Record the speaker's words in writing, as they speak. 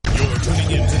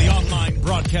tuning in to the online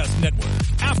broadcast network,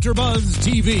 AfterBuzz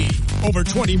TV. Over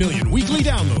 20 million weekly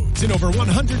downloads in over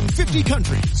 150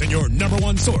 countries, and your number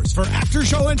one source for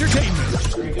after-show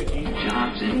entertainment.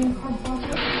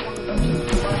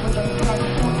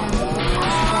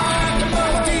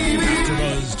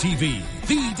 AfterBuzz TV,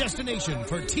 the destination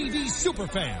for TV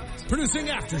superfans. Producing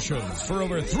aftershows for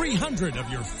over 300 of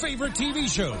your favorite TV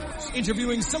shows.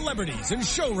 Interviewing celebrities and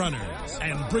showrunners.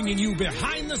 And bringing you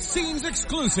behind-the-scenes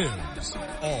exclusives.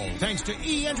 All thanks to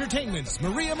E! Entertainment's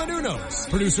Maria Menounos,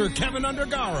 producer Kevin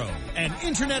Undergaro, and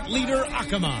internet leader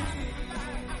Akamai.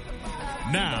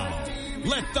 Now,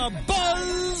 let the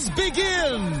buzz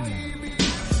begin!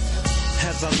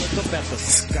 As I look up at the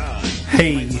sky,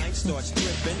 hey,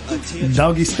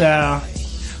 doggy style.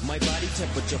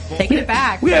 Taking it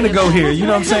back. We had to go here, you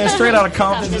know what I'm saying? Straight out of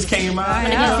Compton just came out.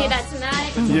 Gonna go see that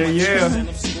tonight?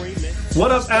 Yeah.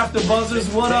 What up, After Buzzers?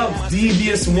 What up,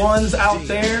 devious ones out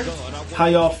there? How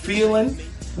y'all feeling?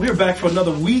 We're back for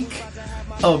another week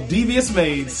of Devious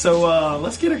Maids. So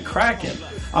let's get it cracking.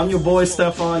 I'm your boy,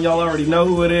 Stefan. Y'all already know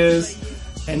who it is.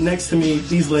 And next to me,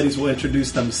 these ladies will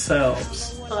introduce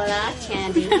themselves. Hola,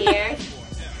 Candy here.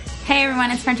 Hey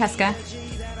everyone, it's Francesca.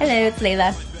 Hello, it's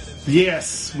Layla.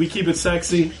 Yes, we keep it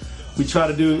sexy. We try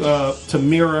to do to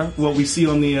mirror what we see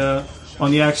on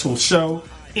the actual show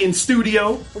in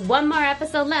studio. One more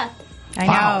episode left. I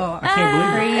Wow. know. I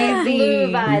can't believe it.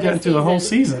 Flew by We got this into the whole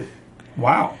season. season.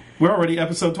 Wow. We're already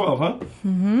episode 12, huh?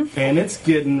 Mm-hmm. And it's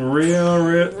getting real.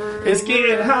 It's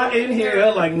getting hot in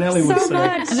here, like Nelly would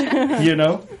say. You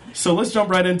know? So let's jump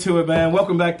right into it, man.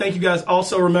 Welcome back. Thank you guys.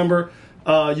 Also, remember,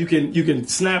 you can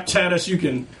Snapchat us. You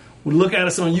can look at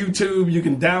us on YouTube. You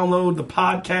can download the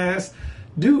podcast.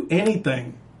 Do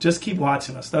anything. Just keep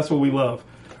watching us. That's what we love.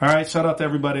 All right? Shout out to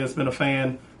everybody that's been a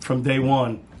fan from day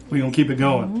one. We're going to keep it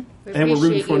going. Mm-hmm. And we're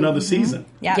rooting for another season.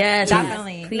 Yeah, Yes.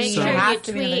 definitely. Make So- sure Has you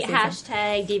to be another tweet season.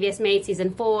 hashtag Devious Made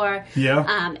Season 4.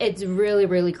 Yeah. It's really,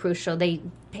 really crucial. They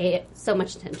pay so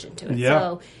much attention to it. Yeah.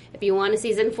 So if you want a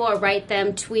Season 4, write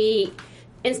them, tweet,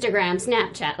 Instagram,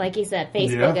 Snapchat, like he said,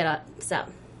 Facebook, Yeah. so.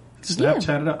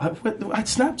 Snapchat it up.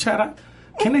 Snapchat.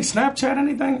 Can they Snapchat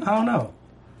anything? I don't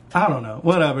know.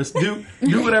 Whatever.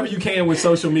 Do whatever you can with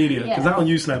social media because I don't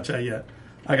use Snapchat yet.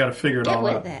 I got to figure it Get all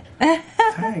with out. it.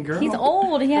 Dang, girl. He's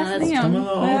old. He has No, to, that's you know, I'm a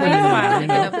little older take than a while you. to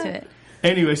get up to it.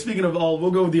 Anyway, speaking of old,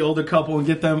 we'll go with the older couple and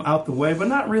get them out the way, but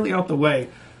not really out the way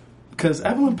because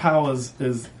Evelyn Powell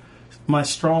is my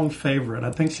strong favorite.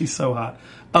 I think she's so hot.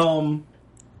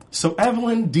 So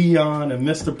Evelyn, Dion, and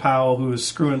Mr. Powell, who is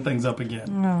screwing things up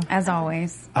again. As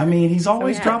always. I mean, he's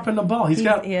always dropping the ball. He's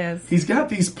got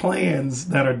these plans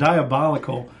that are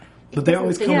diabolical, but they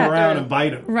always come around and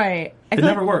bite him. Right. It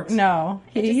never works. No.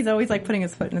 He's always like putting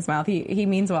his foot in his mouth. He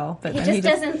means well. But He then just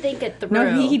doesn't think it through.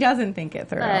 No, he doesn't think it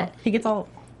through. But- He gets all...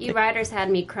 You writers had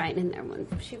me crying in there when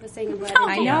she was saying about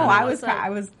I know. I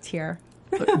was tear.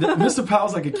 Mr.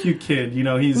 Powell's like a cute kid. You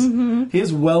know, he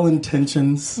has well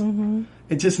intentions.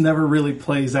 It just never really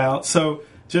plays out. So,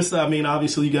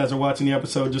 obviously, you guys are watching the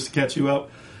episode just to catch you up.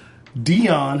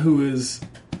 Dion, who is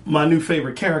my new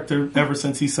favorite character ever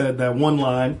since he said that one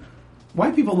line,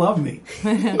 "White people love me."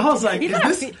 I was like,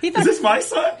 is this my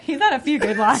son? He's had a few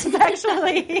good lines,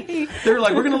 actually. They were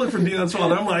like, we're going to look for Dion's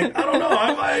father. I'm like, I don't know.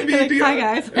 I might be Dion. Hi,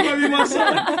 guys. It might be my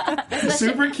son. He's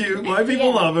super cute. White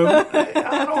people love him.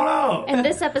 I don't know. In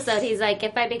this episode, he's like,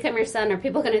 if I become your son, are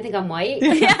people going to think I'm white?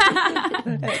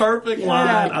 Perfect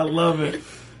line. I love it.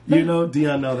 You know,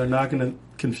 Dion, no, they're not going to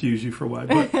confuse you for white.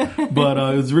 But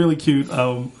it was really cute.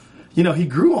 He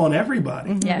grew on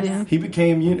everybody. Yes. He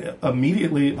became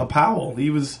immediately a Powell. He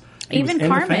was Even in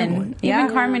the family. Carmen. Even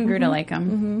Carmen grew to like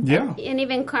him. Yeah. And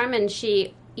even Carmen,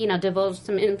 she, divulged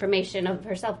some information of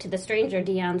herself to the stranger,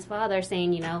 Dion's father,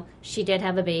 saying, she did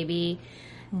have a baby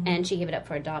and she gave it up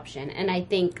for adoption. And I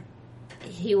think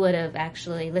he would have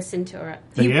actually listened to her.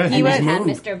 He and was then had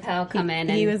moved. Mr. Powell come in.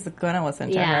 He And was going to listen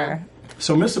to Yeah. her.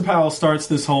 So Mr. Powell starts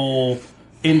this whole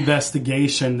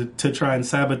investigation to try and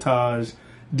sabotage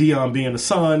Dion being a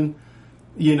son.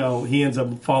 He ends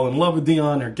up falling in love with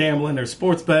Dion. They're gambling, they're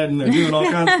sports betting, they're doing all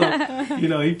kinds of stuff.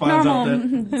 He finds out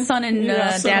that Son and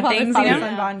dad Father- things, father you know?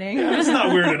 son bonding. it's not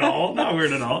weird at all. Not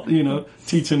weird at all.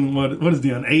 Teaching what is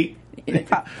Dion, 8?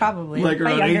 Probably. Like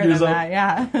around Probably 8 younger years than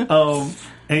old.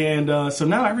 that, yeah. So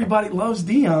now everybody loves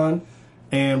Dion,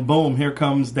 and boom, here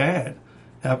comes Dad.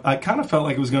 I kind of felt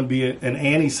like it was going to be an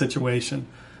Annie situation.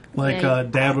 Like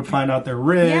Dad would find out they're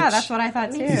rich. Yeah, that's what I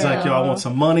thought too. He's like, yo, I want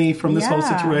some money from this whole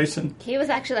Yeah. situation. he was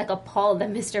actually like appalled that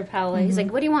Mr. Powell, he's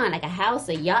like, what do you want? Like a house,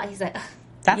 a yacht? He's like, ugh.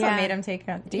 That's Yeah. what made him take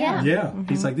Dion. Yeah.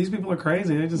 He's like, these people are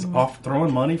crazy. They're just off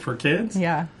throwing money for kids.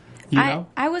 Yeah. You know?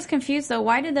 I was confused though.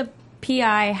 Why did the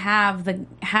PI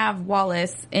have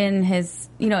Wallace in his,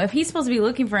 if he's supposed to be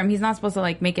looking for him, he's not supposed to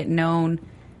like make it known.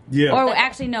 Yeah. Or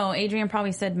actually, no. Adrian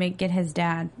probably said, get his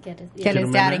dad. Get his him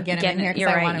in dad there. and get him in here because You're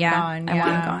I right. want him Yeah, gone. I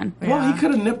want him gone. Well, he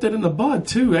could have nipped it in the bud,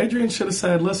 too. Adrian should have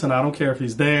said, listen, I don't care if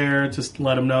he's there. Just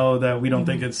let him know that we don't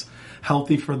think it's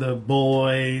healthy for the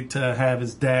boy to have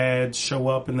his dad show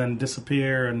up and then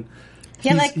disappear. And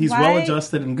he's well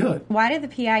adjusted and good. Why did the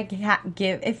PI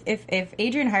give, if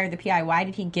Adrian hired the PI, why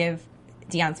did he give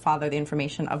Dion's father the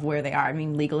information of where they are? I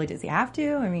mean, legally, does he have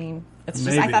to? I mean, it's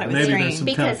just, I thought it was strange.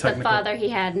 Because the father, he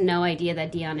had no idea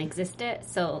that Dion existed,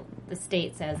 so the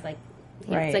state says, like,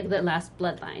 it's like the last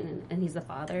bloodline, and he's the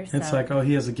father. So. It's like,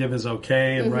 he has to give his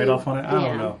okay and write off on it. I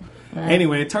don't know.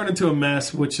 Anyway, it turned into a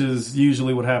mess, which is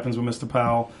usually what happens with Mr.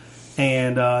 Powell.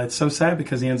 And it's so sad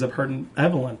because he ends up hurting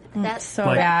Evelyn. That's so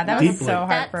bad. That was so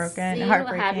heartbroken. That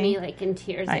scene had me like in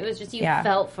tears. It was just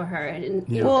felt for her, and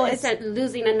it's like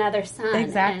losing another son.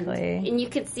 Exactly. And you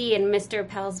could see in Mr.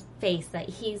 Powell's face that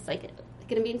he's like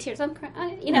going to be in tears. I'm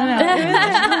crying.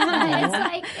 It's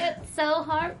like it's so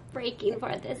heartbreaking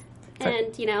for this,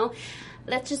 and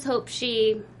let's just hope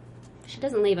she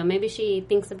doesn't leave him. Maybe she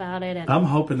thinks about it. And I'm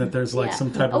hoping that there's like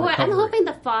some type of recovery. I'm hoping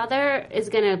the father is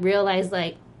going to realize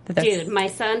like. Dude, my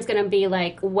son's going to be,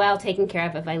 like, well taken care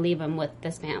of if I leave him with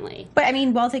this family. But, I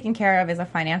mean, well taken care of is a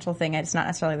financial thing. It's not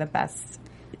necessarily the best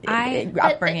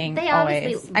upbringing they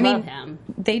always. obviously love him.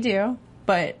 They do,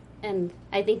 but... And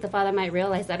I think the father might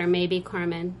realize that, or maybe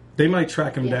Carmen. They might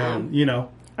track him down,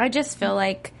 I just feel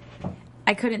like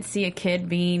I couldn't see a kid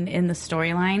being in the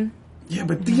storyline. Yeah,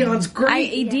 but Dion's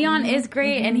great. Dion is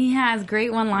great, and he has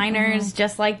great one-liners,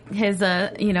 just like his,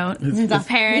 his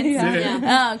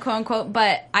parents, quote unquote.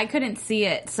 But I couldn't see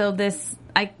it. So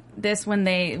when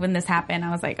this happened,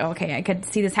 I was like, okay, I could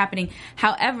see this happening.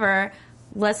 However,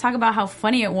 let's talk about how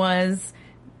funny it was.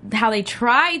 How they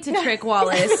tried to trick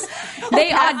Wallace.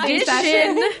 They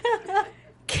auditioned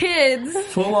kids.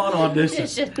 Full on audition.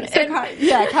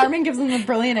 Carmen gives them a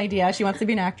brilliant idea. She wants to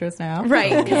be an actress now.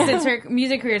 Right, because it's her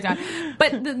music career's done.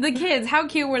 But the kids, how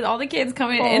cute were all the kids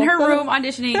coming in her room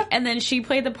auditioning, and then she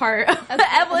played the part of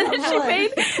Evelyn, and she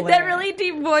made that really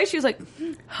deep voice. She was like,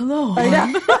 hello.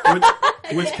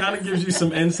 Which kind of gives you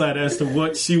some insight as to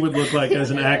what she would look like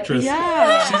as an actress.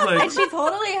 Yeah. She's like, and she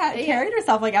totally carried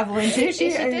herself like Evelyn, too. She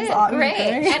did. Great.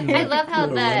 And I love how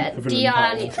the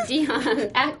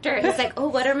Dion actor is like,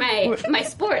 what are my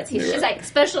sports? She's like,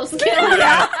 special skills.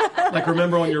 Like,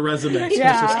 remember on your resume,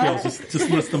 special skills. Just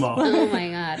list them all. Oh, my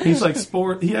God. He's like,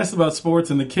 he asked about sports,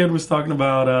 and the kid was talking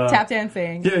about... tap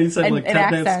dancing. Yeah, he said, like,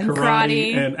 tap dance,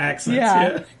 karate, and accents.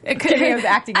 Yeah. He was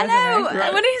acting. Hello.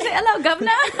 What did he say? Hello,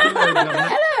 governor.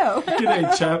 Hello.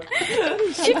 G'day, chap.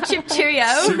 Chip, chip, cheerio.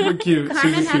 Super cute.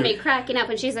 Carmen had me cracking up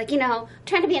when she's like,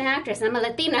 trying to be an actress, and I'm a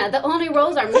Latina. The only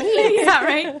roles are me. Yeah,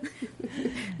 right?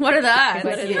 What are the odds?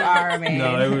 But you are me.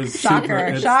 No, it was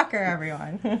shocker,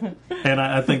 everyone. And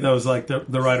I think that was like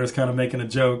the writers kind of making a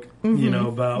joke,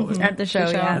 about at the show,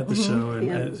 at the show, and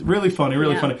it's really funny,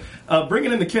 funny.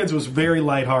 Bringing in the kids was very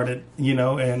lighthearted,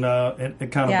 and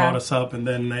it kind of brought us up, and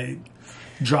then they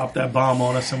dropped that bomb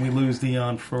on us, and we lose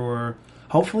Dion for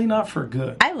hopefully not for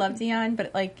good. I love Dion,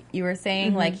 but like you were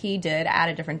saying, like he did add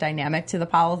a different dynamic to the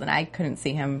Powells, and I couldn't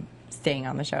see him staying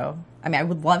on the show. I mean, I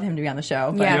would love him to be on the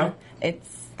show, but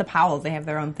it's the Powells. They have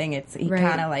their own thing. He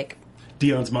kind of like...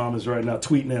 Dion's mom is right now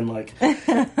tweeting in like,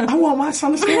 I want my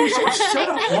son to stay on the show. Shut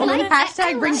up, woman.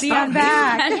 Hashtag bring Dion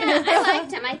back. Yeah, I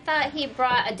liked him. I thought he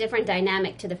brought a different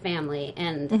dynamic to the family,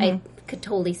 and I could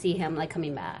totally see him like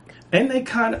coming back. And they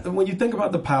kind of, when you think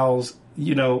about the Powells,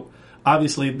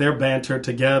 obviously their banter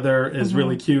together is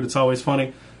really cute. It's always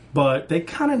funny. But they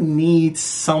kind of need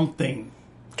something.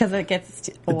 Because it gets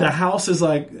old. The house is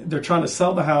like, they're trying to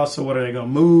sell the house, so what are they going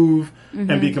to move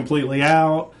and be completely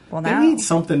out? Well, they need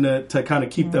something to kind of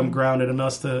keep them grounded and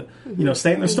us to,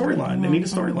 stay in their storyline. They need a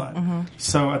storyline.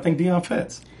 So I think Dion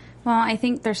fits. Well, I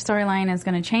think their storyline is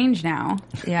going to change now.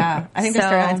 Yeah. I think their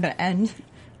storyline's going to end.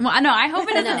 Well, no, I hope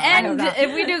it doesn't end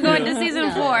if we do go into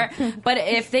season 4. But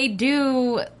if they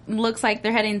do, looks like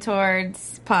they're heading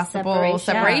towards possible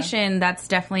separation, that's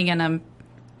definitely going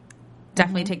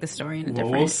to take the story in a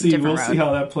different we'll see. We'll see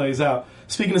how that plays out.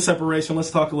 Speaking of separation,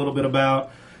 let's talk a little bit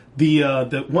about the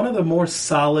one of the more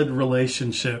solid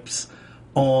relationships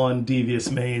on Devious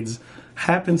Maids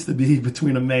happens to be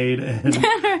between a maid and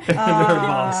her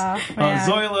boss.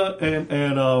 Zoila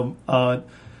and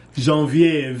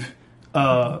Genevieve,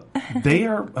 they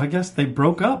are, I guess they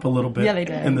broke up a little bit they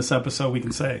did. in this episode, we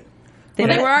can say. They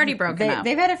were already broken up.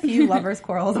 They've had a few lovers'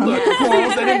 quarrels. On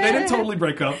Quarrels, they didn't totally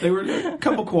break up. They were a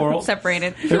couple quarrels.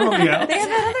 Separated. They were on the outs. They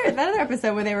had that other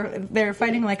episode where they were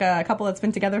fighting like a couple that's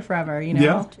been together forever, you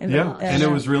know? Yeah. And it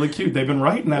was really cute. They've been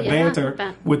writing that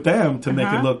banter with them to make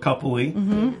it look coupley.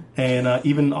 Mm-hmm. And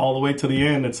even all the way to the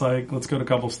end, it's like, let's go to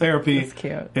couples therapy. That's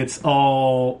cute. It's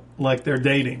all like they're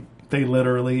dating. They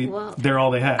literally, they're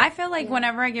all they have. I feel like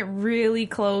whenever I get really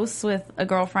close with a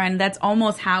girlfriend, that's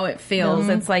almost how it feels.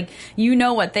 It's like, you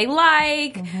know what they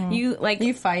like. You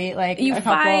fight like you a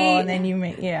couple, and then you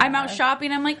make, I'm out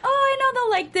shopping. I'm like, oh, I know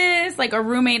they'll like this. Like a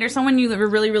roommate or someone you were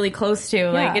really, really close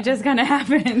to. Like it just kind of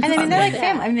happens. And I mean, they're like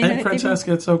family. I mean, and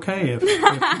Francesca, it's okay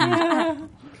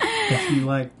if you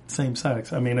like same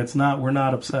sex. I mean, we're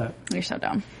not upset. You're so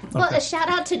dumb. Well, a shout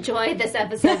out to Joy this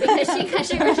episode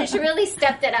because she really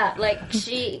stepped it up. Like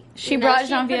she brought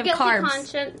Genevieve carbs.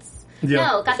 Conscience.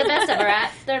 No, got the best of her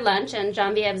at their lunch, and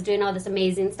Genevieve's doing all this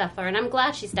amazing stuff for her. And I'm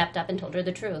glad she stepped up and told her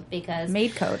the truth because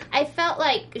maid code. I felt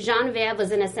like Genevieve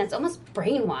was in a sense almost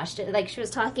brainwashed. Like she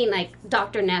was talking like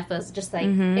Dr. Neff was just like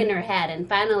in her head. And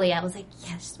finally, I was like,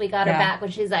 yes, we got her back when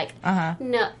she's like,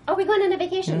 no, are we going on a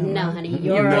vacation? No, honey,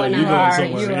 you're going on a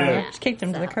vacation. You are. She kicked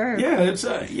him to the curb. Yeah, it's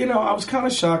I was kind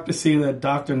of shocked to see that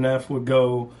Dr. Neff would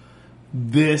go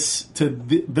this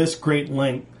great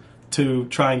length to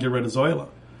try and get rid of Zoila.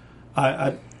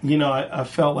 I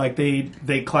felt like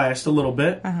they clashed a little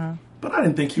bit, but I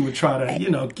didn't think he would try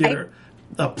to, get her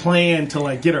a plan to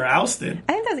like get her ousted.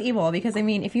 I think that's evil because I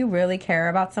mean, if you really care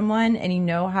about someone and you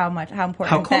know how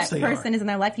important that person is in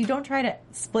their life, you don't try to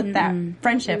split that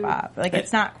friendship up. Like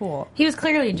it's not cool. He was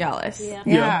clearly jealous.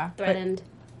 Yeah. Threatened.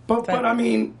 But I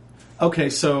mean, okay,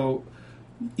 so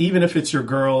even if it's your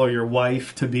girl or your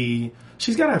wife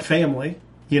she's got to have family.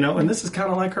 And this is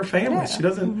kind of like her family. Yeah. She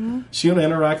doesn't. She don't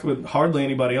interact with hardly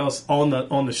anybody else on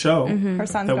the show. Her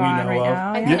son's that gone we know right of.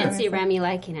 now. I couldn't see Remy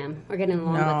liking him or getting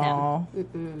along with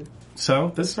him.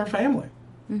 So this is her family.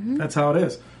 That's how it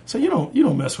is. So you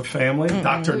don't mess with family.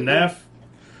 Dr. Neff,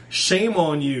 shame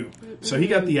on you. So he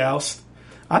got the oust.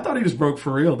 I thought he was broke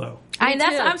for real though.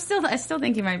 I still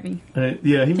think he might be.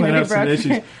 He might have some issues.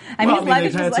 His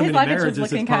luggage was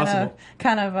looking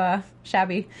kind of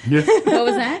shabby. Yeah. What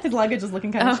was that? His luggage was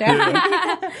looking kind of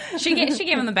shabby. She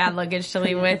gave him the bad luggage to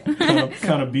leave with.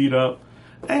 kind of beat up.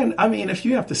 And I mean, if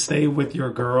you have to stay with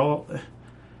your girl,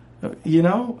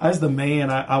 as the man,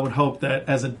 I would hope that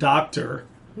as a doctor,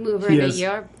 move her into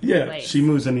your place. She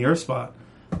moves into your spot.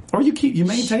 Or you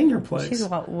maintain your place. She's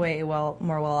way more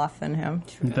well off than him.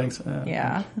 You think so?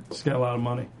 Yeah. She's got a lot of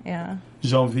money. Yeah.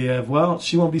 Genevieve, well,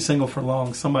 she won't be single for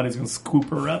long. Somebody's going to scoop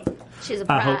her up. She's a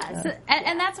prize.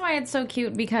 And that's why it's so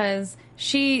cute because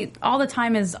she all the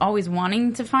time is always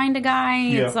wanting to find a guy.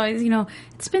 Yeah. It's always,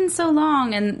 it's been so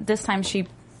long. And this time she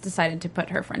decided to put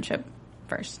her friendship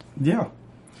first. Yeah.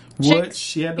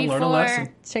 She had to learn a lesson.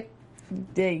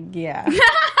 Yeah.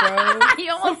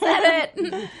 You almost said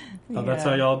it. Oh, that's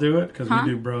how y'all do it? Because we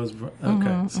do bros.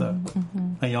 Okay,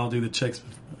 and y'all do the chicks.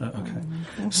 Okay.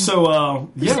 So,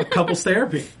 couples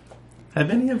therapy. Have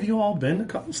any of you all been to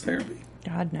couples therapy?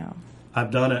 God, no. I've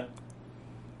done it.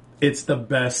 It's the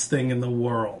best thing in the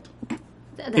world.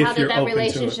 How did that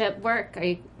relationship work?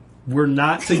 We're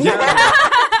not together.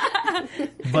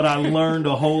 But I learned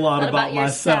a whole lot about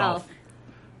myself.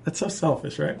 That's so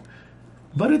selfish, right?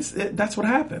 But that's what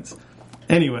happens.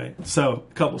 Anyway, so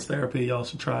couples therapy, y'all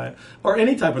should try it. Or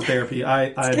any type of therapy. I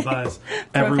advise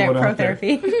everyone out there.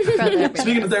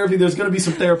 Speaking of therapy, there's going to be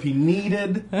some therapy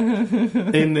needed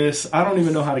in this. I don't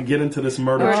even know how to get into this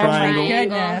murder triangle.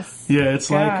 Goodness. Yeah,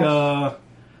 it's like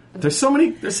there's so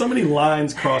many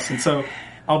lines crossing. So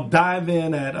I'll dive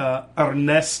in at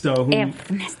Ernesto,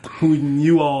 who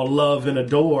you all love and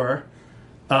adore.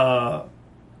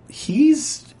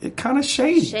 He's kind of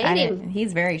shady.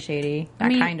 He's very shady.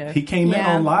 Kind of. He came in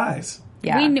on lies.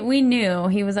 Yeah. We knew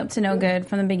he was up to no good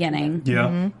from the beginning. Yeah.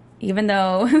 Mm-hmm. Even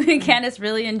though Candace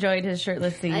really enjoyed his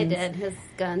shirtless scenes. I did. His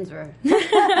guns were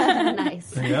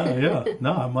nice. Yeah.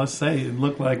 No, I must say, it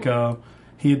looked like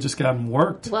he had just gotten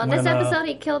worked. Well, this episode,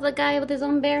 he killed a guy with his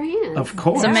own bare hands. Of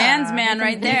course. It's a man's man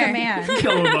right there. A man.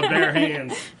 Killed him with bare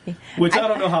hands. Which I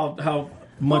don't know how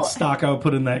much stock I would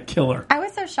put in that killer. I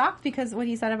was so shocked because what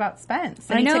he said about Spence.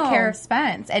 And he took care of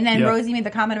Spence. And then Rosie made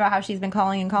the comment about how she's been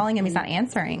calling him. He's not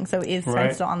answering. So is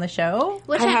Spence still on the show?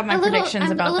 Which I have my predictions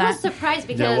about that. I'm a little surprised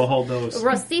because we'll hold those.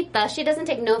 Rosita, she doesn't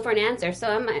take no for an answer.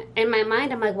 So in my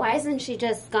mind, I'm like, why hasn't she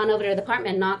just gone over to the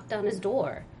apartment and knocked on his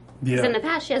door? Because in the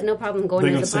past, she has no problem going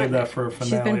to his apartment. They're going to save that for a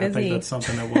finale. She's been busy. I think that's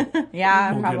something that we'll,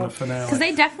 we'll get in the finale. Because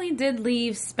they definitely did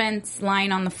leave Spence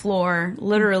lying on the floor,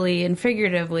 literally and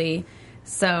figuratively.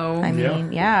 So I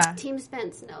mean, Team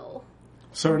Spence, no.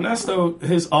 So Ernesto,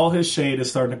 all his shade is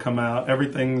starting to come out.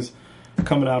 Everything's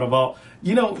coming out of all.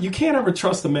 You know, you can't ever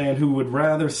trust a man who would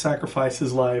rather sacrifice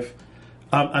his life,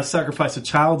 sacrifice a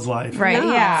child's life,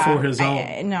 right? For his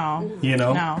own. No, you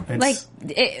know, no. Like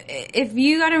if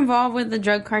you got involved with the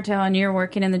drug cartel and you're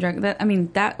working in the drug,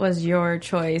 that was your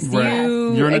choice. Right.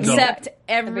 You accept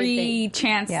every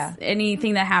chance,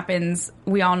 anything that happens.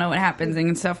 We all know what happens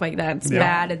and stuff like that. It's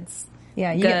bad. It's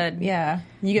good.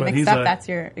 You can accept that's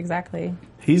your exactly.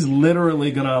 He's literally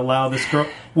going to allow this girl,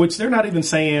 which they're not even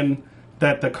saying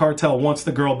that the cartel wants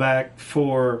the girl back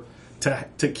to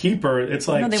keep her. It's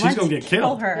like she's going to get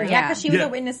killed. Her. Yeah, because she was a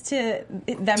witness to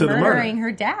them murdering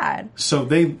her dad. So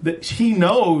he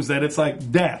knows that it's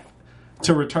like death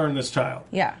to return this child.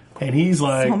 Yeah. And he's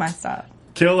like, so messed up.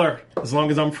 Kill her as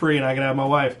long as I'm free and I can have my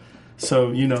wife.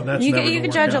 So, you know, that's you can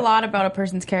judge a lot about a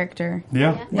person's character.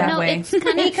 Yeah. That way.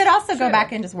 He could also go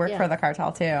back and just work for the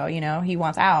cartel, too. You know, he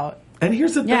wants out. And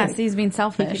here's the thing. Yes, he's being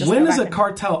selfish. When is a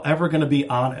cartel ever going to be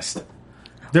honest?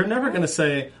 They're never going to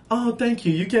say, "Oh, thank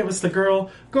you. You gave us the girl.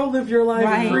 Go live your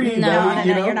life free." No,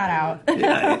 you're not out.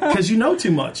 Because you know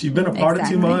too much. You've been a part of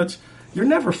too much. You're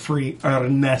never free,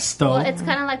 Ernesto. Well, it's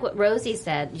kind of like what Rosie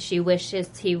said. She wishes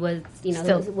he was,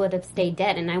 would have stayed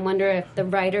dead. And I wonder if the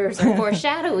writers are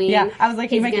foreshadowing. I was like,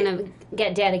 he's going to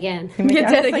get dead again.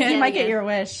 He might get your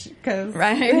wish.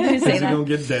 Right. He's going to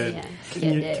get dead.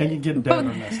 Can you get dead,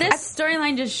 Ernesto? This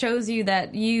storyline just shows you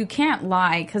that you can't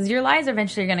lie because your lies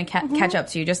eventually are going to catch up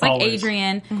to you. Just like Always.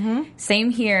 Adrian. Same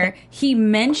here. He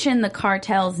mentioned the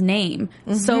cartel's name.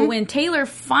 So when Taylor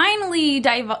finally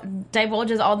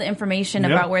divulges all the information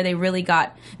about where they really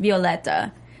got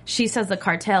Violetta, she says the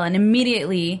cartel, and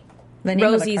immediately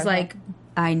Rosie's like,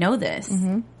 I know this.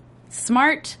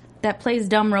 Smart that plays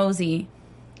dumb Rosie.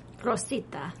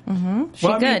 Rosita.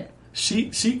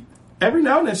 She every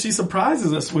now and then she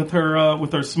surprises us with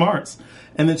her smarts,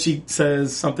 and then she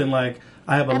says something like,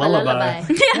 I have a lullaby. And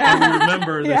we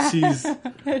remember that she's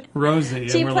Rosie.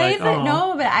 She and plays like, it.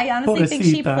 No, but I honestly think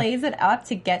she plays it up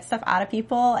to get stuff out of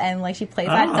people, and like she plays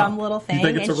that dumb little thing. You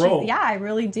think it's a role? Yeah, I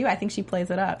really do. I think she plays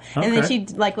it up, and then she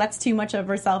like lets too much of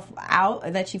herself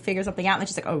out that she figures something out, and then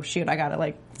she's like, "Oh shoot, I gotta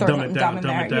like throw something dumb in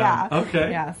there." Yeah.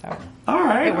 Okay. Yeah. So all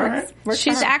right. It works. Works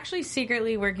She's actually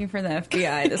secretly working for the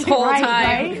FBI this whole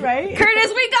time. Right.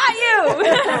 Curtis, we got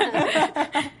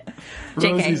you.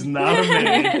 Rosie's not a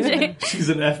maid. She's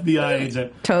an FBI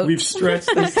agent. Totes. We've stretched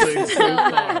this thing so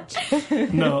far.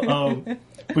 No,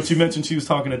 but you mentioned she was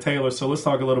talking to Taylor, so let's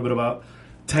talk a little bit about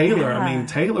Taylor. I mean,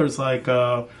 Taylor's like,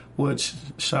 which,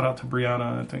 shout out to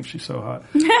Brianna, I think she's so hot.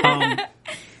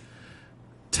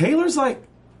 Taylor's like,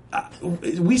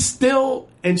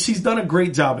 and she's done a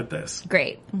great job at this.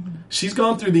 Great. She's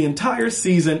gone through the entire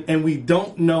season, and we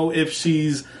don't know if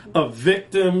she's a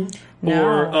victim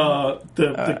or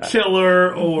the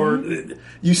killer, or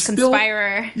you still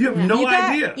conspirer. You have no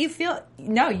idea. You feel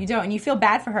you don't, and you feel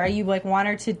bad for her. You like want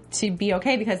her to be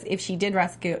okay because if she did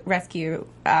rescue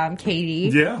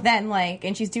Katie, then like,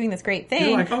 and she's doing this great thing.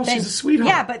 You're like, then, she's a sweetheart.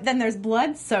 Yeah, but then there's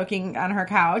blood soaking on her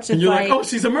couch, and you're like,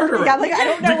 she's a murderer. Yeah, like I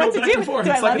don't know what to do.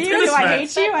 Do I love you? Do I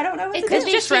hate you? I don't know what to do. It's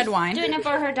just red wine. Doing it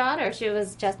for her daughter. She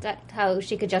was just how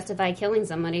she could justify killing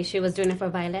somebody. She was doing it for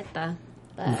Violetta.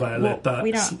 Violetta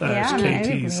we don't,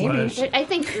 /KT/ I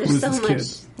think there's so much.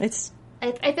 It's.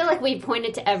 I feel like we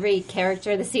pointed to every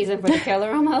character this season for the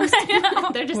killer almost.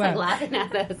 They're just like laughing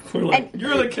at us. We're like,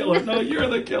 you're the killer. No, you're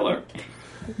the killer.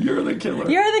 You're the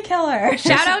killer. You're the killer.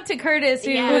 Shout out to Curtis,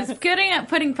 who was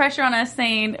putting pressure on us,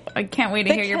 saying, I can't wait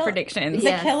to hear your predictions.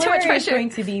 The killer is going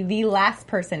to be the last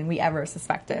person we ever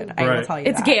suspected. I will tell you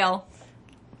it's Gail.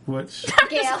 Which? I'm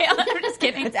just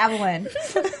kidding. It's Evelyn.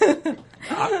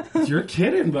 You're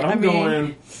kidding, but I'm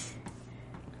going...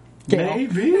 Gail.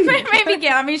 Maybe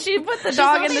Gail. I mean, she put the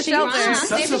dog in the shelter. She's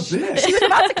such a bitch. She was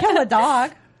about to kill a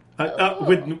dog.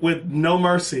 With no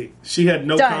mercy. She had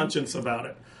no conscience about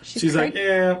it. She's like,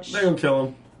 they're going to kill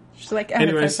him. She's like,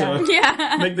 anyway, so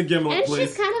make the gimlet, and please.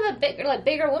 She's kind of a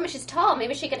bigger woman. She's tall.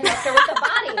 Maybe she can help her with the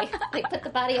body. Like put the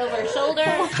body over her shoulder.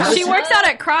 She works out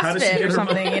at CrossFit or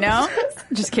something, you know?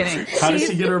 Just kidding. How does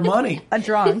she get her money? A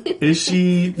drunk. Is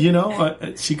she,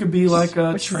 she could be like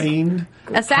a trained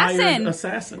assassin.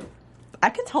 Assassin. I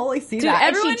could totally see that.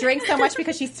 Everyone... And she drinks so much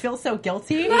because she feels so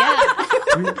guilty. Yeah.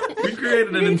 We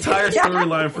created an entire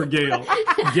storyline for Gail.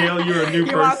 Gail, you're a new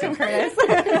person. Welcome, Curtis.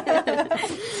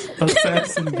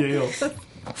 Assassin Gail.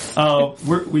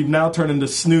 We've now turned into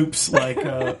Snoops like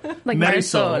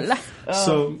Marisol.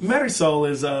 So Marisol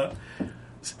is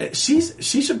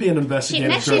she should be an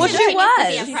investigator. She was. Be a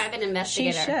private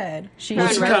investigator. She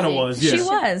kind of was. Yes. She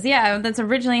was. Yeah, that's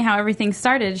originally how everything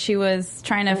started. She was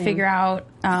trying to figure out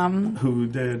who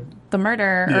did the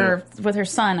murder or with her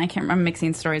son. I can't remember. I'm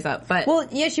mixing stories up, but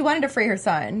she wanted to free her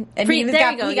son, and he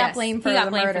got blamed for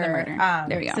the murder.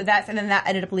 There we go. So and then that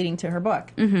ended up leading to her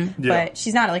book. Mm-hmm. Yeah. But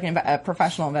she's not like a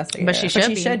professional investigator, but she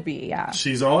should be. Yeah,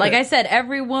 she's on. Like I said,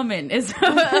 every woman is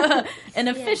an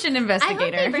efficient investigator. I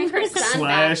hope they bring her son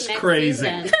back next crazy.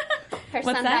 Season. Her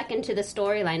son back into the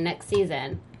storyline next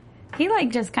season. He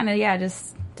just kind of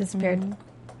just disappeared.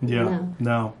 Mm-hmm. Yeah,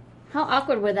 no. How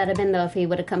awkward would that have been, though, if he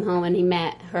would have come home and he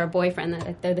met her boyfriend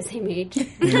that they're the same age?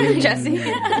 Jesse.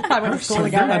 They're not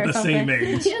the same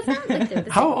age.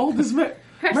 How old is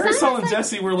Marisol and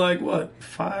Jesse were like, what,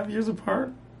 5 years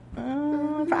apart?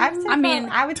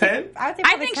 I would 10? I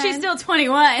think she's still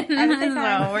 21.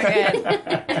 So we're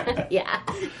good. Yeah.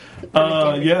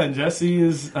 And Jesse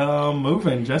is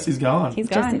moving. Jesse's gone. He's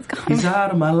gone. He's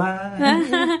out of my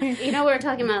life. We were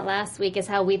talking about last week is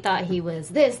how we thought he was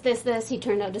this. He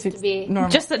turned out just to be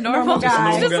just a normal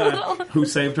guy. Who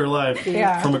saved her life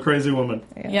from a crazy woman.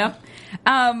 Yeah.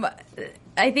 Yep.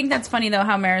 I think that's funny, though,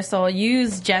 how Marisol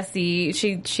used Jesse.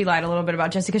 She lied a little bit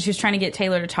about Jesse because she was trying to get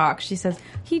Taylor to talk. She says,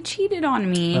 he cheated on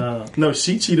me. No,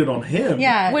 she cheated on him.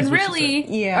 Yeah. When really...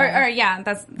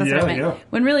 that's what I meant. Yeah.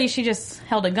 When really she just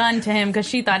held a gun to him because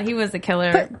she thought he was the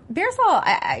killer. But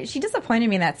Marisol, she disappointed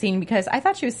me in that scene because I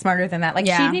thought she was smarter than that. She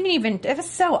didn't even... It was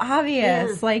so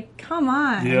obvious. Yeah. Come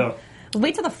on. Yeah.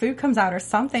 Wait till the food comes out or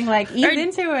something. Ease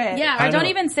into it. Yeah, or don't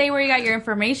even say where you got your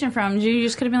information from. You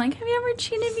just could have been like, have you ever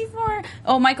cheated before?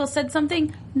 Oh, Michael said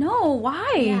something? No,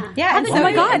 why? Yeah. Oh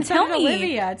my God, tell me.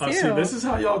 Olivia, too. See, this is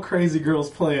how y'all crazy girls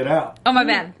play it out. Oh, my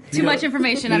bad. Too much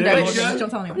information. I'm done. Don't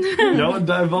tell anyone. Y'all are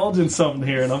divulging something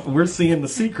here, and we're seeing the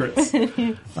secrets.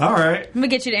 All right. I'm going to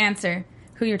get you to answer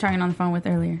who you were talking on the phone with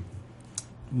earlier.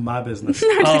 My business.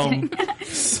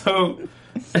 So...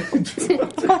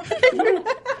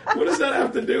 What does that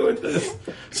have to do with this?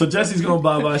 So Jesse's going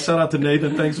bye-bye. Shout out to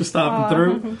Nathan. Thanks for stopping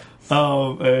through.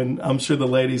 And I'm sure the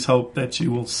ladies hope that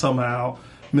you will somehow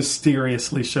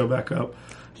mysteriously show back up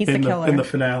in the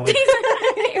finale.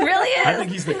 He really is. I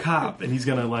think he's the cop, and he's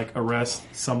going to arrest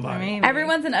somebody. Maybe.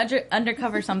 Everyone's an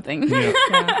undercover something. Yeah.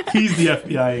 He's the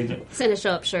FBI agent. He's going to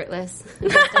show up shirtless.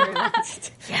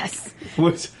 Yes.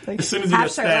 Which, as soon as he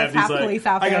gets stabbed, he's like,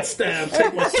 I got stabbed.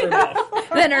 Take my shirt off.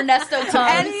 Then Ernesto comes.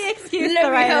 Any excuse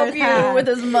Let me help you with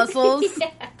his muscles.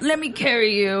 Let me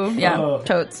carry you. Yeah,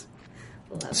 totes.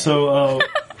 So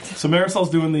Marisol's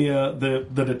doing the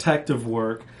detective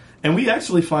work, and we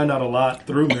actually find out a lot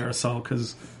through Marisol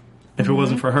because if it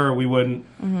wasn't for her, we wouldn't.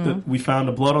 We found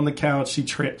the blood on the couch. She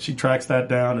tracks that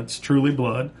down. It's truly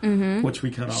blood, which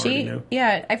we kind of already knew.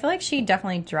 Yeah, I feel like she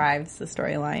definitely drives the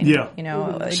storyline.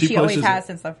 Yeah, she always has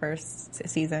since the first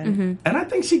season. And I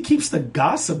think she keeps the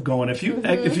gossip going. If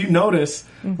you notice,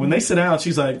 when they sit down,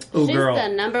 she's like, "Oh, she's girl, the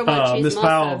number one Miss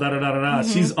Powell, da da da da da."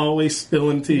 She's always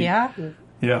spilling tea.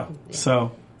 Yeah.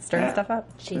 So stirring stuff up.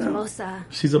 She's Mosa.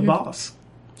 She's a boss.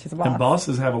 She's a boss. And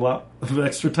bosses have a lot of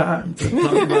extra time to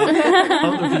talk about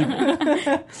other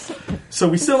people. So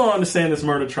we still don't understand this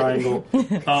murder triangle.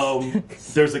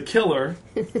 There's a killer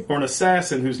or an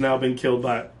assassin who's now been killed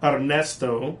by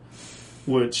Ernesto,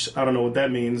 which I don't know what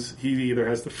that means. He either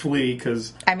has to flee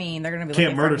because they're going to be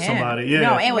can't murder somebody. Yeah.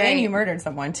 No, and you murdered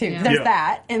someone too. Yeah. There's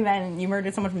that, and then you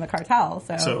murdered someone from the cartel.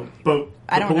 So but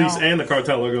the police and the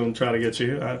cartel are going to try to get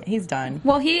you. He's done.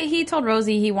 Well, he told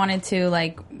Rosie he wanted to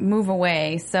move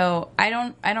away. So I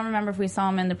don't remember if we saw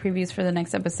him in the previews for the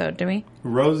next episode. Do we?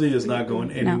 Rosie is not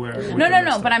going anywhere.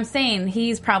 No. But I'm saying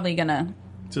he's probably gonna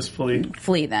just flee.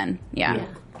 Flee then. Yeah.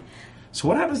 So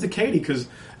what happens to Katie? Because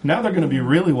now they're going to be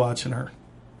really watching her.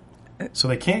 So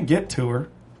they can't get to her.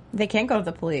 They can't go to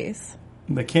the police.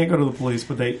 They can't go to the police,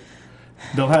 but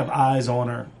they'll have eyes on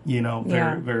her,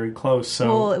 very, very close.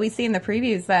 So we see in the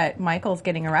previews that Michael's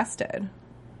getting arrested.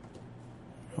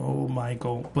 Oh,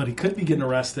 Michael. But he could be getting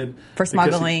arrested. For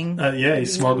smuggling.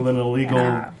 He's smuggling illegal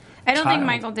I don't think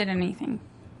Michael did anything.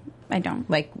 I don't.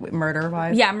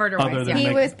 Murder-wise? Yeah, murder-wise. Other than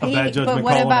he was paid, a bad judgment but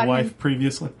what call on about a wife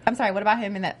previously. I'm sorry, what about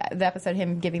him in the episode,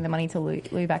 him giving the money to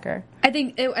Louis Becker? I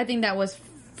think that was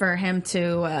for him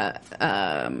to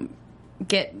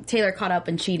get Taylor caught up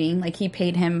in cheating. He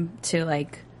paid him to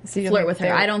flirt with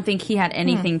her. I don't think he had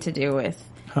anything to do with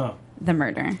the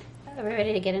murder. Are we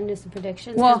ready to get into some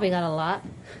predictions? Because we got a lot.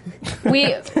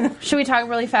 Should we talk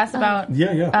really fast about?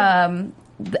 Yeah.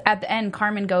 At the end,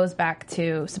 Carmen goes back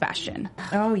to Sebastian.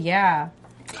 Oh yeah.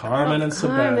 Carmen and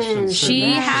Sebastian.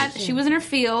 She was in her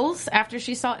feels after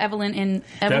she saw Evelyn in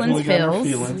Evelyn's feels.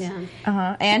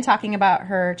 Yeah. And talking about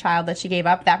her child that she gave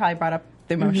up, that probably brought up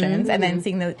the emotions. And then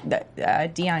seeing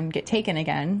the Dion get taken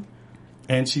again.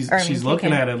 And she's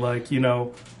looking at it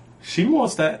she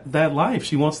wants that life.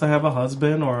 She wants to have a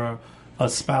husband or a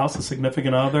spouse, a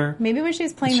significant other. Maybe when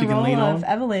she's playing she the can role lean of on.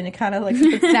 Evelyn, it kind of like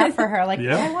took a snap for her. Like,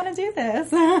 Yeah. I want to do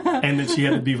this. And then she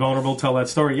had to be vulnerable, tell that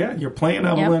story. Yeah, you're playing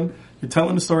Evelyn. You're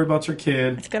telling the story about your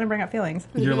kid. It's going to bring up feelings.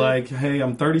 You're like, hey,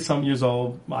 I'm 30-something years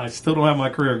old. I still don't have my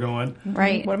career going.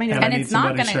 Right. What am I doing? And I And need it's not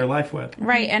somebody to gonna- share life with.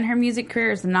 Right, and her music career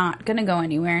is not going to go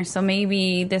anywhere. So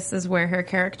maybe this is where her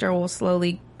character will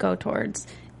slowly go towards.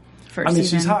 First I mean,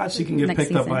 season, she's hot. She can get next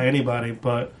picked up season. by anybody,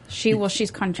 but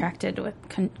She's contracted with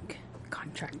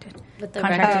contracted With the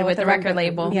contracted record- with the record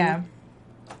label. Yeah.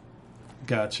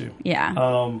 got you. Yeah.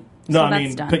 No, So I that's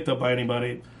mean, done. picked up by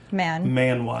anybody, Man.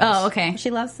 man-wise. Oh, okay. She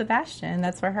loves Sebastian.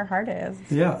 That's where her heart is.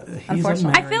 Yeah, he's a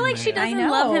Unfortunately. married I feel like she man. doesn't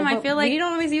love him. I but feel like we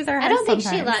don't always use our I hearts don't think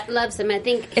sometimes. she loves him. I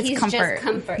think It's he's comfort. just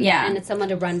comfort. Yeah. And it's someone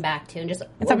to run back to and just a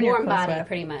someone you're warm close body, with.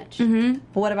 pretty much.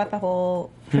 But what about the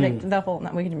whole the whole?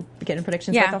 Not we can get in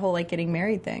predictions. Yeah. But the whole like getting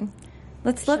married thing.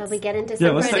 let's Shall we get into some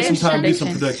Yeah, let's take some time to do some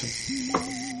Prediction.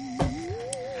 predictions.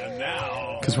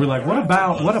 Because we're like, what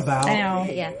about? I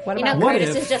know. Yeah. What you know, about What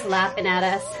Curtis if- is just laughing at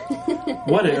us.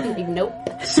 What if? Like, nope.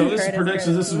 So this is Curtis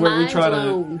predictions. This is where we Mind try to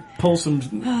blown. pull some,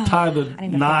 tie the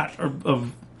need to knot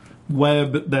of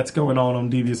web that's going on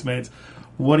Devious Mates.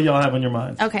 What do y'all have on your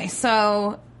minds? Okay,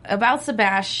 so about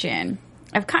Sebastian,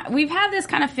 we've had this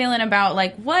kind of feeling about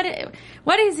like what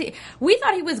is he? We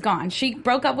thought he was gone. She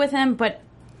broke up with him, but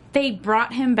they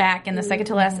brought him back in the second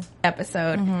to last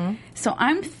episode. So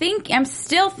I'm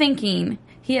still thinking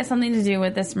he has something to do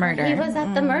with this murder. He was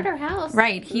at the murder house.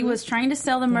 Right, he was trying to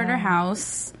sell the murder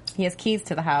house. He has keys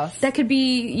to the house. That could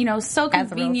be, so As a real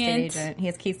convenient estate agent, he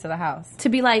has keys to the house. to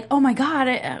be like, oh my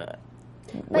god,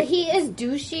 But he is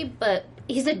douchey, but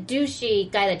he's a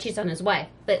douchey guy that cheats on his wife.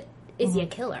 But is he a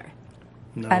killer?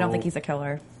 No, I don't think he's a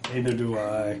killer. Neither do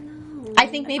I. I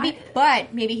think maybe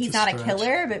he's It's a not a stretch.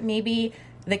 killer, but maybe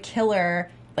the killer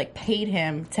like paid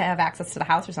him to have access to the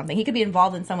house or something. He could be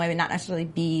involved in some way, but not necessarily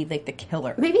be like the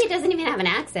killer. Maybe he doesn't even have an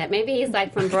accent. Maybe he's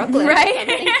like from Brooklyn. Right?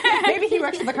 Maybe he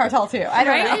works for the cartel too. I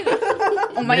don't know.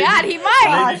 oh my god, he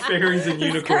might. Maybe fairies and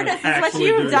unicorns Curtis, this is what actually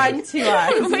you've do done this. to us.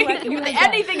 This is what you've done.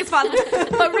 Anything is possible.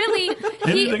 But really,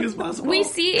 Anything is possible. we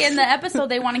see in the episode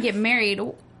they want to get married.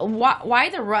 Why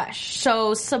the rush?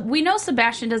 So we know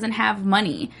Sebastian doesn't have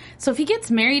money. So if he gets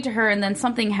married to her and then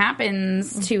something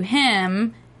happens to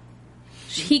him,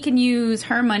 he can use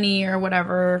her money or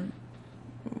whatever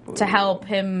to help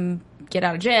him get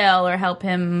out of jail or help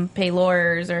him pay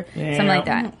lawyers or something like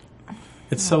that.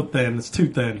 It's so thin. It's too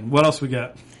thin. What else we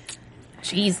got?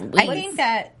 Jeez,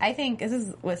 I think this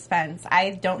is with Spence.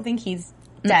 I don't think he's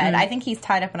dead. I think he's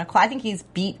tied up in a closet. I think he's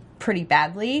beat pretty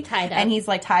badly. Tied up. And he's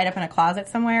like tied up in a closet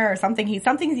somewhere or something. He's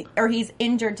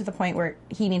injured to the point where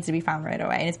he needs to be found right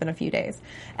away. And it's been a few days.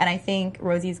 And I think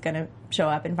Rosie's going to show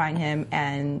up and find him,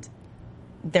 and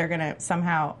they're going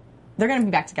to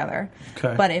be back together.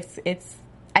 Okay. But here's what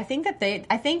I think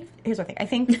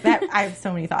that I have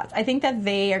so many thoughts. I think that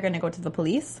they are going to go to the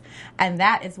police, and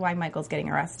that is why Michael's getting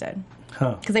arrested.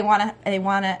 Huh. Because they want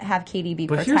to have Katie be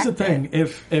But protected. here's the thing: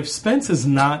 if Spence is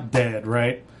not dead,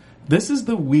 right? This is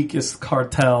the weakest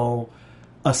cartel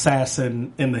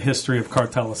assassin in the history of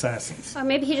cartel assassins. Or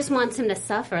maybe he just wants him to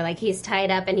suffer. Like he's tied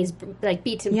up and he's like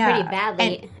beaten Yeah. pretty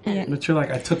badly. And- But you're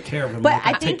like, I took care of him. But Like,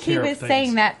 I take think he care of was things.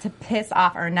 saying that to piss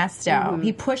off Ernesto.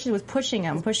 He was pushing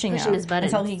him Pushing his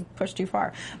buttons. until he pushed too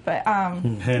far. But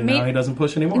And now Maybe- he doesn't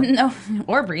push anymore. No,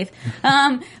 or breathe.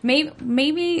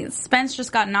 Maybe Spence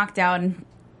just got knocked out,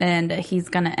 and he's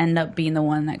gonna end up being the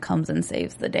one that comes and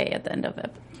saves the day at the end of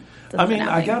it. I mean,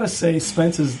 I gotta say,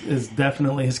 Spence is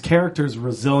definitely, his character is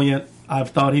resilient. I've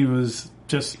thought he was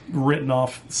just written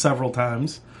off several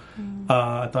times.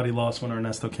 I thought he lost when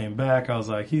Ernesto came back. I was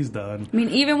like, he's done. I mean,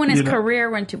 even when his You know- career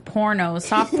went to porno,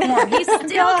 soft porn, he still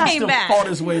came Still back. fought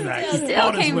his way back. He Still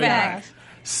fought his came way back.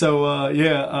 So,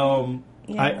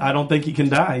 I don't think he can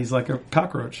die. He's like a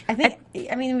cockroach. I think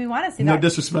we want to see No that.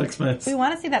 disrespect, Spence. We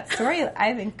want to see that story.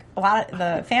 I think a lot of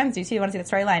the fans do too. Want to see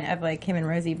the storyline of like him and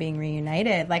Rosie being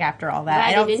reunited. Like after all that, I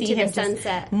Riding don't into see the him just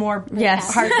sunset. more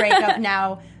Yes. heartbreak of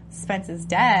now Spence is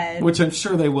dead. Which I'm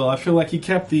sure they will. I feel like he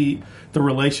kept the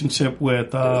relationship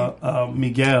with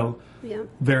Miguel Yeah.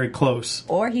 very close.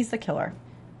 Or he's the killer.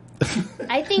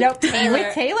 I think Nope. Taylor.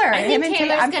 With Taylor. I Him think and Taylor.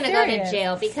 Taylor's I'm going to go to serious.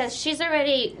 jail because she's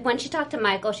already. When she talked to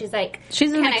Michael, she's like,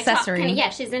 She's an "Can I talk- accessory.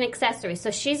 yeah, she's an accessory, so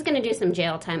she's going to do some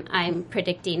jail time. I'm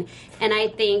predicting, and I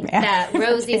think Yeah. that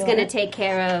Rosie's Taylor. going to take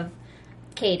care of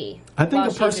Katie. I think while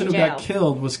the she's person in who got jail.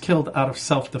 killed was killed out of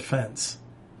self-defense.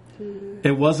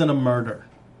 It wasn't a murder.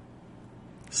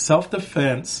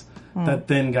 Self-defense that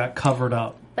then got covered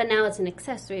up. But now it's an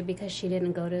accessory because she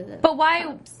didn't go to the. But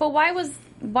why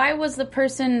was the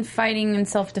person fighting in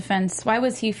self-defense? Why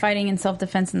was he fighting in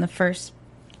self-defense in the first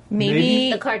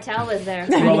Maybe the cartel was there.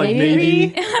 Well, like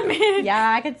maybe.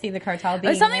 Yeah, I could see the cartel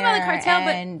being something there. about the cartel,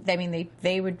 but- and I mean,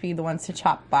 they would be the ones to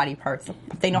chop body parts.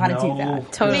 They know how to do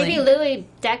that. Totally. Maybe Louis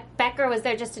Becker was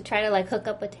there just to try to like hook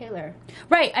up with Taylor.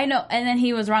 Right, I know. And then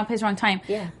he was wrong place, wrong time.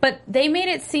 Yeah. But they made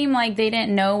it seem like they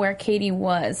didn't know where Katie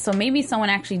was. So maybe someone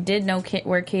actually did know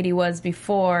where Katie was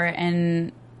before,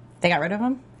 and They got rid of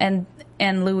him?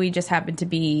 and Louis just happened to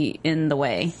be in the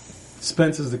way.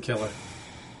 Spence is the killer.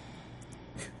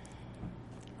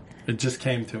 It just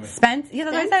came to me. Spence? Yeah,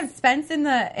 that's what I said. Spence and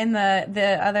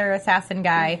the other assassin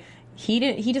guy.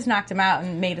 He just knocked him out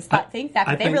and made us think that.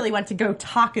 But they really went to go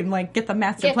talk and like get the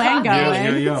master plan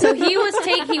going. Yeah. So he was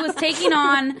taking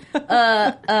on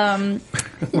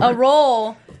a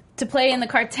role to play in the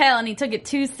cartel, and he took it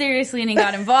too seriously and he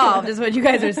got involved. Is what you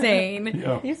guys are saying?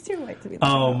 Yeah. He's too white to be.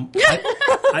 I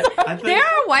think, There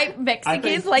are white I Mexicans,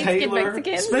 think light-skinned Taylor-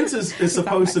 Mexicans. Spence is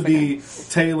supposed to be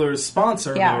Taylor's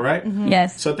sponsor, Yeah. though, right? Mm-hmm.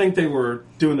 Yes. So I think they were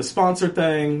doing the sponsor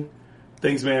thing.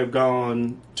 Things may have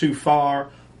gone too far.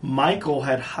 Michael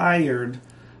had hired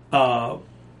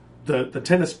the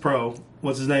tennis pro.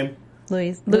 What's his name?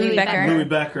 Louis Becker. Louis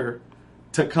Becker,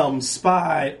 to come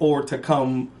spy or to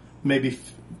come maybe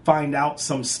find out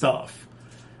some stuff.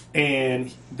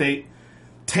 And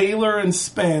Taylor and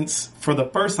Spence, for the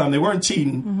first time, they weren't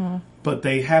cheating, but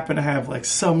they happened to have like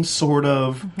some sort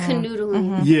of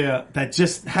Canoodling. yeah, that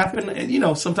just happened.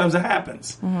 And, sometimes it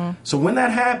happens. So when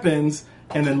that happens,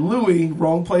 and then Louis,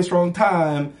 wrong place, wrong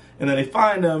time, and then they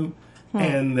find him,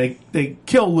 and they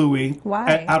kill Louis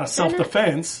Why? out of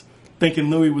self-defense, thinking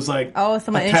Louis was like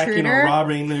someone attacking intruder? or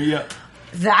robbing. Yeah.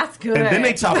 That's good. And then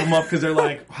they chop him up because they're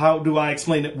like, how do I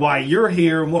explain it? Why you're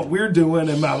here and what we're doing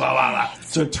and blah, blah, blah, blah.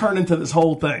 So it turned into this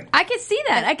whole thing. I could see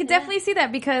that. I could definitely see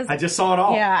that because I just saw it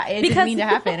all. Yeah, it Because- didn't mean to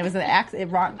happen. It was an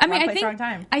accident. Wrong place, wrong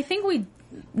time. I think we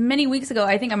many weeks ago.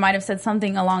 I think I might have said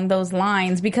something along those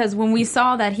lines because when we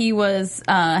saw that he was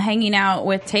hanging out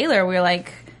with Taylor, we were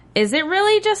like, "Is it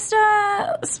really just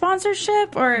a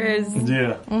sponsorship, or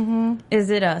is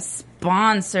it a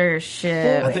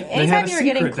sponsorship?" I think they Anytime had a you're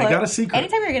getting secret. They got a secret.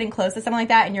 Anytime you're getting close to someone like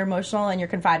that and you're emotional and you're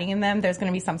confiding in them, there's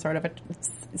going to be some sort of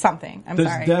something. There's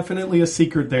sorry. definitely a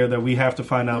secret there that we have to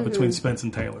find out between Spence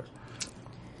and Taylor.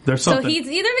 There's So something. he's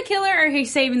either the killer or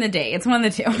he's saving the day. It's one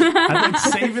of the two. I think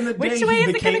saving the day, Which way he is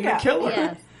it became gonna the go? killer.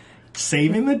 Yes.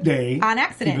 Saving the day On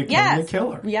accident. he became Yes. the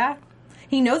killer. Yeah.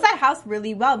 He knows that house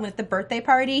really well. With the birthday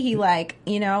party, he Yeah.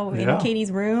 in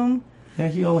Katie's room. Yeah,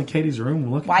 he all in Katie's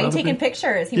room looking. Why for are you other taking people.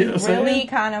 pictures? He You know was what I'm really saying?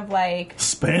 kind of like,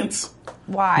 Spence,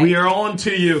 why? we are on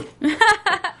to you.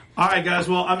 All right, guys.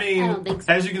 Well, I mean, I don't think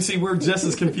so. as you can see, we're just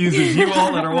as confused as you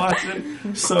all that are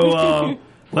watching. So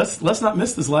let's not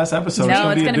miss this last episode. No,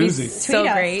 it's it's gonna gonna be a be doozy. so Tweet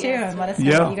us, great. too, and let us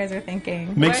know Yeah. what you guys are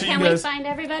thinking. Make Where sure can you we guys. find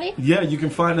everybody? Yeah, you can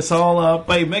find us all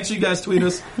up. Hey, make sure you guys tweet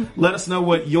us. Let us know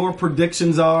what your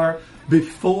predictions are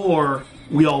before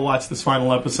we all watch this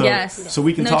final episode. Yes. So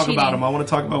we can No talk cheating. about them. I want to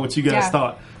talk about what you guys Yeah.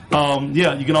 thought.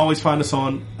 Yeah, you can always find us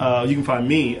on, you can find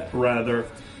me, rather,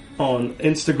 on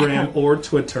Instagram or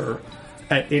Twitter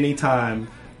at any time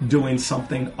doing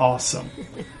something awesome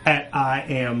at I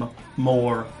Am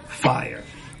More Fire.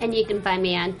 And you can find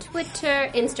me on Twitter,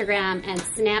 Instagram, and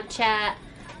Snapchat.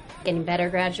 Getting better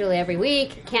gradually every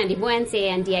week. Candy Buen,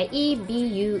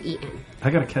 CandiBuen. I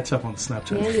got to catch up on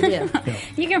Snapchat. Yeah, you do.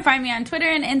 You can find me on Twitter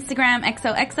and Instagram,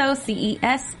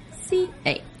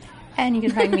 XOXOCESCA. And you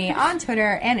can find me on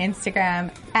Twitter and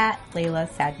Instagram at Layla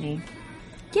Sadney.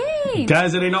 Yay!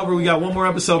 Guys, it ain't over. We got one more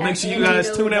episode. Yeah, Make sure you it ain't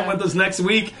guys tune in over. with us next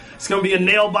week. It's going to be a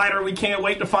nail biter. We can't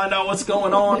wait to find out what's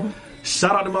going on.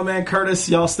 Shout out to my man Curtis.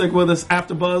 Y'all stick with us.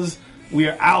 AfterBuzz, we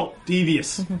are out.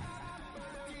 Devious.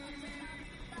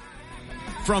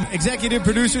 From executive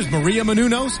producers Maria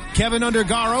Menounos, Kevin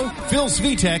Undergaro, Phil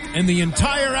Svitek, and the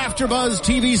entire AfterBuzz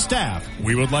TV staff,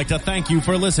 we would like to thank you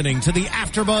for listening to the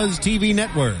AfterBuzz TV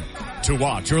network. To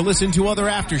watch or listen to other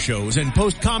after shows and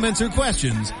post comments or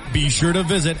questions, be sure to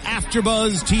visit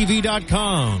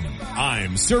AfterBuzzTV.com.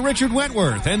 I'm Sir Richard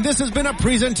Wentworth, and this has been a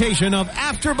presentation of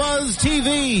AfterBuzz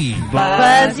TV.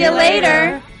 Buzz you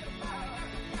later.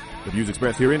 The views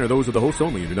expressed herein are those of the hosts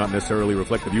only and do not necessarily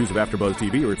reflect the views of AfterBuzz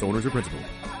TV or its owners or principals.